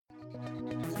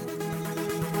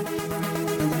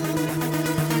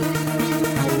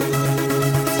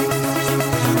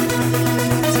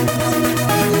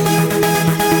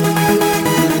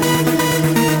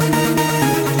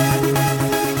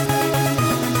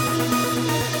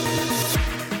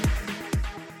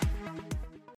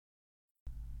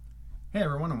Hey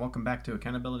everyone, and welcome back to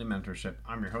Accountability Mentorship.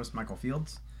 I'm your host, Michael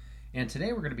Fields, and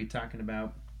today we're going to be talking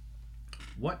about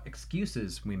what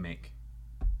excuses we make.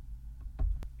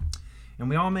 And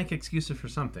we all make excuses for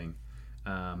something.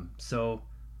 So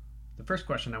the first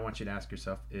question I want you to ask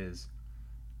yourself is,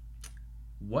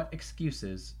 what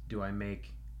excuses do I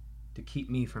make to keep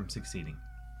me from succeeding?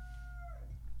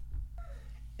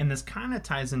 And this kind of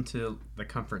ties into the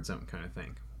comfort zone kind of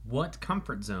thing. What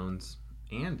comfort zones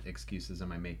and excuses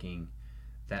am I making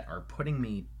that are putting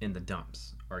me in the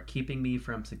dumps, or keeping me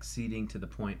from succeeding to the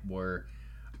point where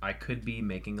I could be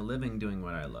making a living doing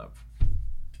what I love?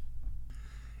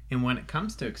 And when it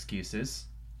comes to excuses,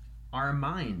 our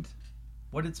mind,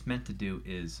 what it's meant to do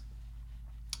is,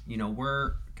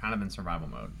 we're kind of in survival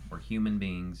mode. We're human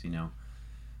beings.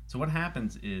 So what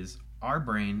happens is our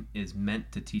brain is meant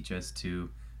to teach us to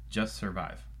just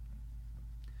survive.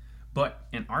 But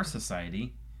in our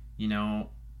society,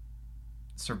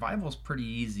 survival is pretty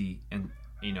easy, and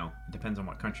it depends on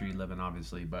what country you live in,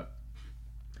 obviously, but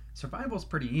survival is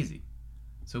pretty easy.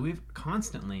 So we've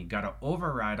constantly got to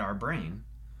override our brain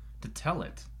to tell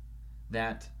it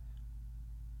that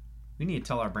we need to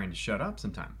tell our brain to shut up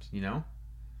sometimes,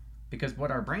 because what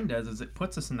our brain does is it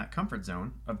puts us in that comfort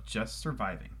zone of just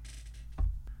surviving.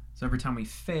 So every time we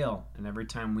fail, and every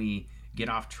time we get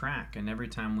off track, and every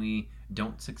time we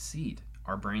don't succeed,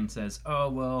 our brain says,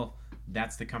 oh, well,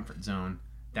 that's the comfort zone.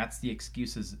 That's the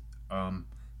excuses.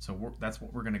 So that's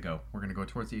what we're going to go. We're going to go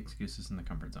towards the excuses in the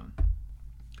comfort zone.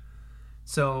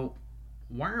 So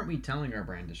why aren't we telling our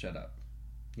brain to shut up?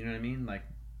 You know what I mean? Like,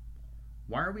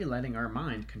 why are we letting our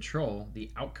mind control the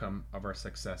outcome of our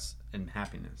success and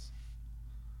happiness?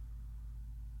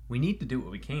 We need to do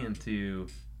what we can to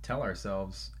tell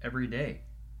ourselves every day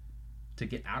to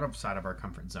get outside of our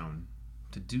comfort zone,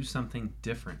 to do something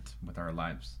different with our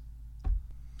lives.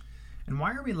 And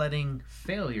why are we letting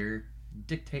failure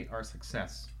dictate our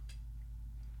success?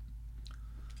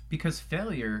 Because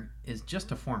failure is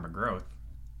just a form of growth.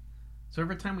 So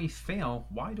every time we fail,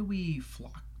 why do we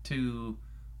flock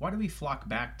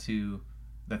back to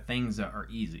the things that are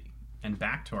easy and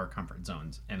back to our comfort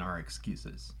zones and our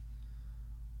excuses?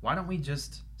 Why don't we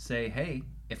just say, hey,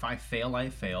 if I fail, I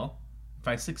fail. If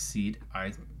I succeed,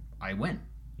 I win,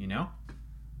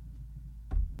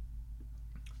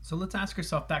 So let's ask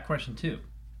ourselves that question too.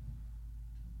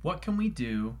 What can we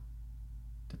do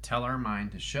to tell our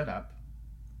mind to shut up?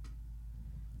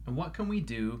 And what can we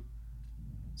do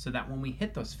so that when we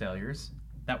hit those failures,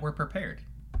 that we're prepared?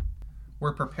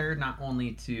 We're prepared not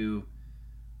only to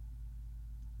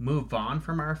move on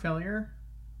from our failure,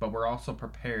 but we're also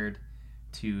prepared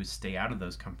to stay out of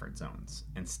those comfort zones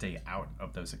and stay out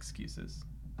of those excuses.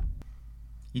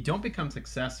 You don't become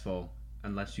successful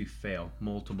unless you fail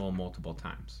multiple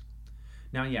times.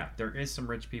 Now, yeah, there is some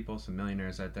rich people, some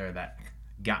millionaires out there that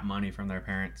got money from their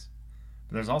parents.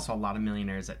 But there's also a lot of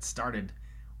millionaires that started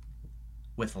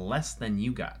with less than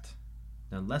you got,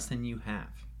 less than you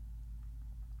have.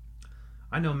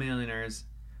 I know millionaires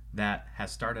that have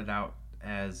started out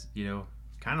as,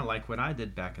 kind of like what I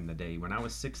did back in the day. When I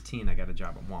was 16, I got a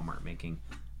job at Walmart making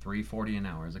 $3.40 an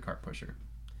hour as a cart pusher.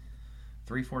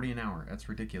 $3.40 an hour. That's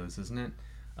ridiculous, isn't it?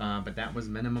 But that was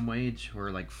minimum wage,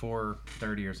 or like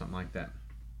 $4.30 or something like that.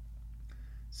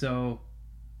 So,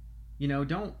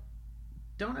 don't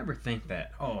ever think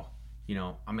that, I'm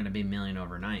going to be a million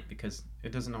overnight, because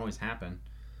it doesn't always happen.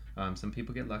 Some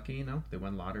people get lucky, they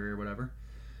win lottery or whatever.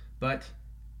 But,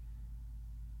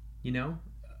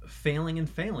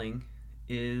 failing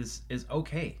is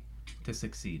okay to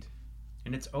succeed.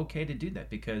 And it's okay to do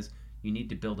that, because you need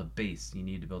to build a base. You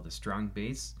need to build a strong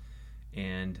base.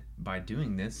 And by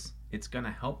doing this, it's going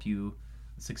to help you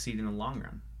succeed in the long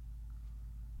run.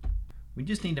 We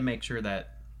just need to make sure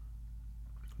that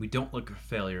we don't look at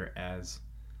failure as,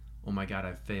 oh my God,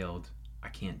 I failed. I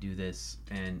can't do this.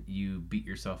 And you beat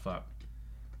yourself up.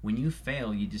 When you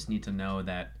fail, you just need to know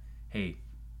that, hey,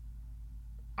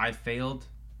 I failed.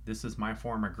 This is my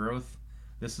form of growth.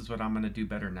 This is what I'm going to do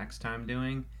better next time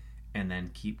doing. And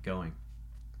then keep going.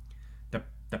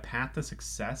 The path to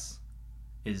success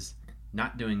is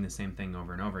not doing the same thing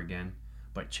over and over again,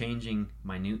 but changing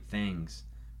minute things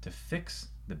to fix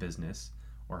the business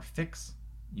or fix,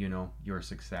 your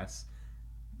success,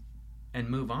 and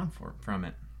move on from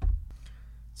it.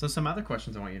 So some other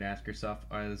questions I want you to ask yourself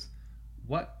is,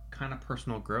 what kind of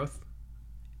personal growth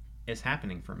is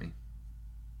happening for me?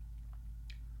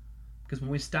 Because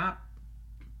when we stop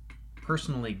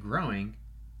personally growing,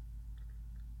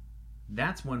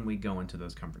 that's when we go into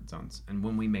those comfort zones and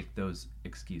when we make those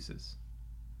excuses.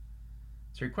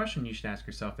 So your question you should ask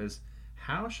yourself is,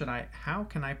 how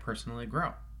can I personally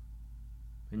grow?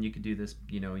 And you could do this,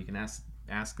 you can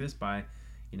ask this by,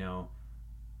 you know,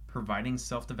 providing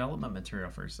self-development material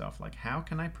for yourself. Like, how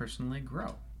can I personally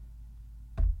grow?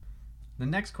 The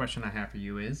next question I have for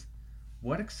you is,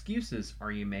 what excuses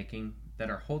are you making that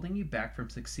are holding you back from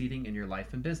succeeding in your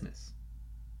life and business?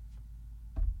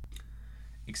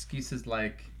 Excuses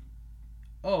like,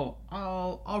 oh,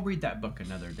 I'll read that book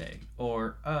another day,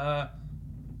 or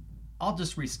I'll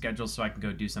just reschedule so I can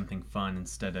go do something fun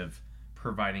instead of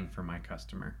providing for my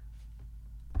customer.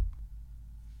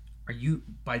 Are you,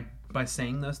 by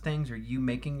saying those things, are you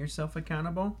making yourself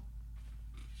accountable?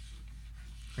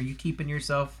 Are you keeping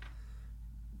yourself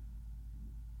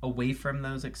away from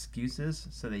those excuses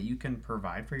so that you can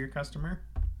provide for your customer?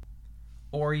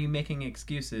 Or are you making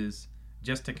excuses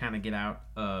just to kind of get out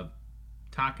of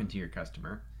talking to your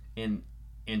customer, and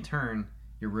in turn,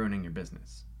 you're ruining your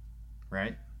business,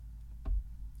 right?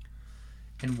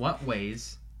 In what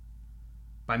ways,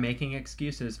 by making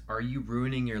excuses, are you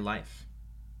ruining your life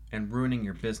and ruining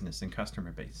your business and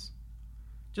customer base?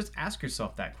 Just ask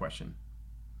yourself that question.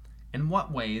 In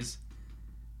what ways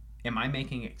am I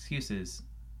making excuses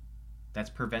that's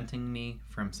preventing me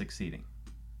from succeeding?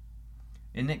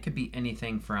 And it could be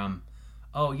anything from,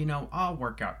 oh, I'll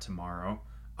work out tomorrow.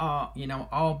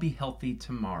 I'll be healthy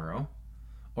tomorrow.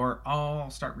 Or I'll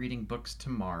start reading books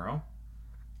tomorrow.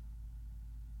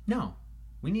 No,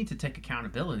 we need to take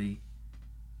accountability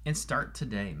and start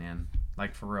today, man.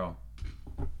 Like, for real.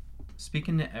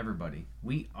 Speaking to everybody,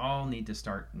 we all need to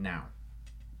start now.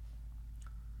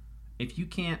 If you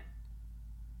can't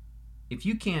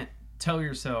tell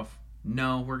yourself,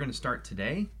 no, we're going to start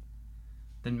today,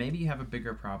 then maybe you have a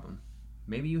bigger problem.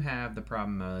 Maybe you have the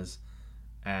problem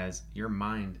as your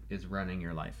mind is running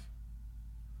your life.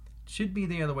 It should be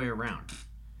the other way around.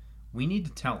 We need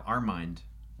to tell our mind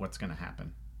what's going to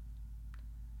happen.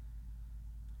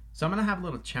 So I'm going to have a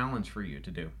little challenge for you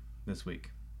to do this week,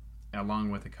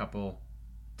 along with a couple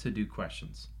to-do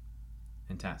questions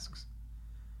and tasks.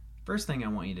 First thing I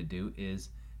want you to do is,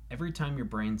 every time your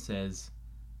brain says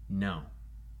no,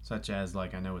 such as,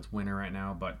 like, I know it's winter right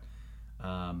now, but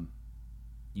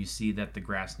you see that the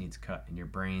grass needs cut and your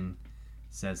brain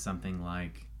says something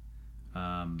like,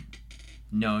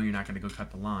 no, you're not going to go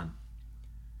cut the lawn.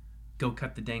 Go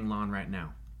cut the dang lawn right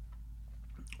now.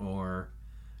 Or,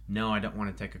 no, I don't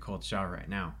want to take a cold shower right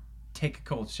now. Take a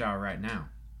cold shower right now.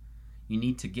 You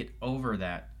need to get over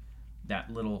that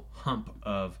little hump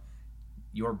of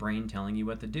your brain telling you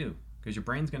what to do, because your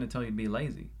brain's going to tell you to be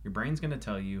lazy. Your brain's going to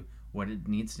tell you what it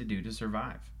needs to do to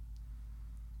survive.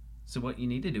 So what you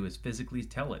need to do is physically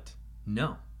tell it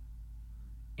no.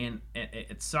 And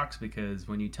it sucks, because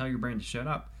when you tell your brain to shut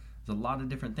up, there's a lot of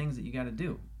different things that you got to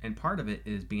do. And part of it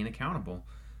is being accountable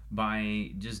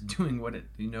by just doing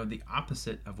the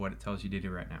opposite of what it tells you to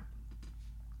do right now.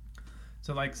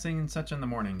 So, like, singing such in the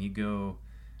morning, you go,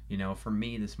 for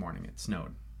me this morning, it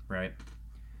snowed, right?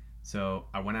 So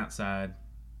I went outside,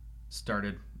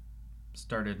 started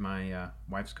my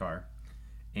wife's car,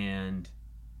 and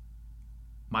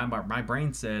my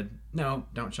brain said, no,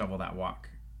 don't shovel that walk.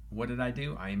 What did I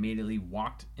do? I immediately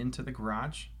walked into the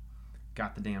garage,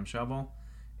 got the damn shovel,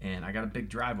 and I got a big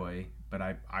driveway, but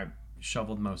I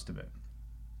shoveled most of it.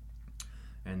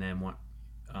 And then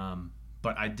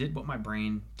but I did what my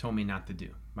brain told me not to do.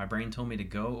 My brain told me to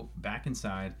go back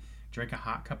inside, drink a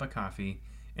hot cup of coffee,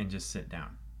 and just sit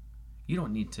down. You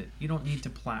don't need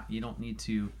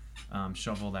to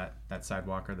shovel that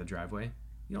sidewalk or the driveway.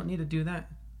 You don't need to do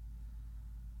that.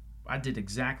 I did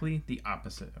exactly the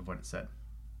opposite of what it said.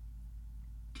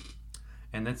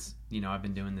 And that's, I've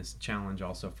been doing this challenge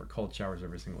also for cold showers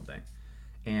every single day.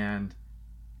 And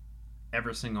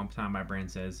every single time my brain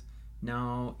says,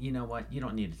 no, you know what? You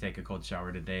don't need to take a cold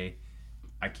shower today.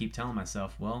 I keep telling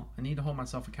myself, well, I need to hold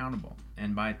myself accountable.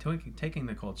 And by taking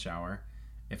the cold shower,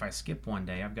 if I skip one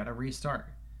day, I've got to restart.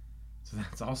 So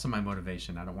that's also my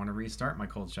motivation. I don't want to restart my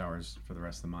cold showers for the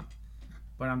rest of the month.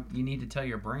 But you need to tell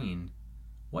your brain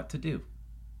what to do.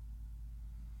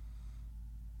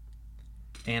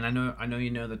 And I know you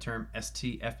know the term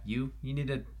STFU. You need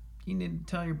to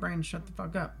tell your brain to shut the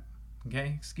fuck up.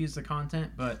 Okay? Excuse the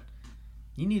content, but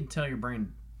you need to tell your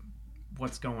brain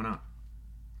what's going on.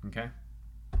 Okay?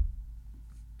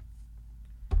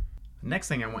 The next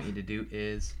thing I want you to do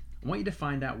is, I want you to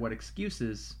find out what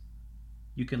excuses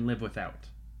you can live without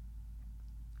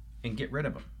and get rid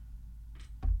of them.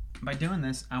 By doing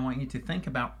this, I want you to think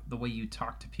about the way you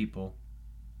talk to people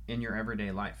in your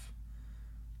everyday life.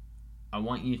 I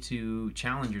want you to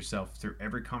challenge yourself through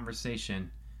every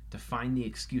conversation to find the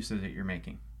excuses that you're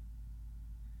making.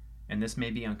 And this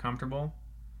may be uncomfortable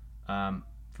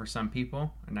for some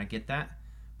people, and I get that,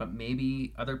 but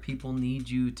maybe other people need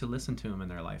you to listen to them in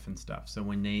their life and stuff. So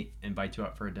when they invite you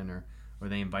out for a dinner or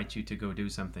they invite you to go do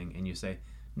something and you say,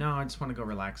 no, I just want to go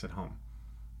relax at home.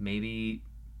 Maybe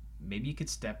you could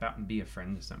step out and be a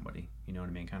friend to somebody, you know what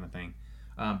I mean, kind of thing.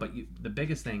 But the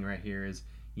biggest thing right here is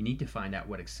you need to find out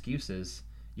what excuses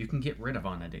you can get rid of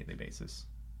on a daily basis.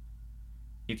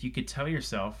 If you could tell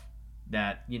yourself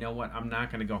that, you know what, I'm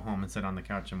not going to go home and sit on the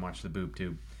couch and watch the boob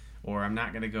tube, or I'm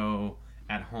not going to go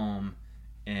at home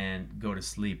and go to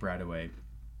sleep right away.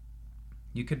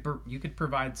 You could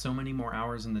provide so many more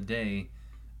hours in the day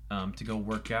to go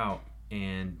work out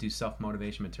and do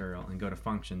self-motivation material and go to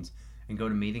functions and go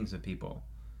to meetings with people.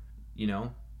 You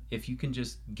know, if you can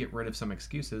just get rid of some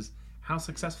excuses, how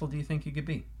successful do you think you could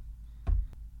be?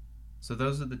 So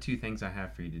those are the 2 things I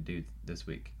have for you to do this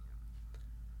week.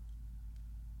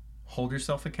 Hold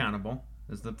yourself accountable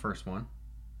is the first one.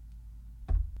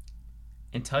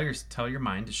 And tell your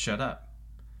mind to shut up.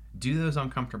 Do those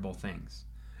uncomfortable things.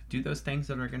 Do those things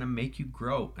that are going to make you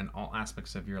grow in all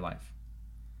aspects of your life.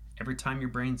 Every time your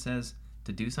brain says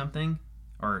to do something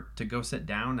or to go sit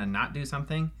down and not do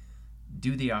something,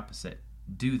 do the opposite.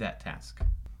 Do that task.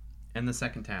 And the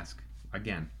second task,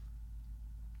 again,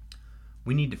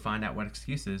 we need to find out what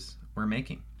excuses we're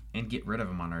making and get rid of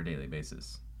them on our daily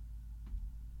basis.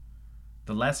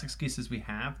 The less excuses we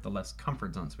have, the less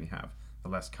comfort zones we have. The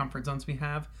less comfort zones we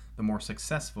have, the more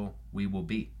successful we will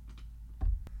be.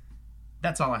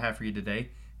 That's all I have for you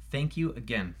today. Thank you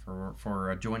again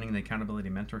for joining the Accountability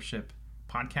Mentorship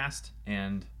podcast.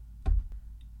 And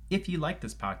if you like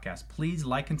this podcast, please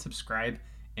like and subscribe.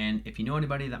 And if you know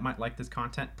anybody that might like this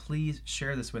content, please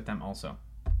share this with them also.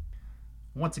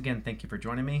 Once again, thank you for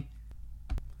joining me.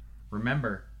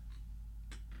 Remember,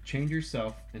 change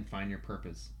yourself and find your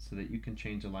purpose so that you can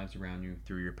change the lives around you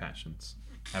through your passions.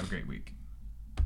 Have a great week.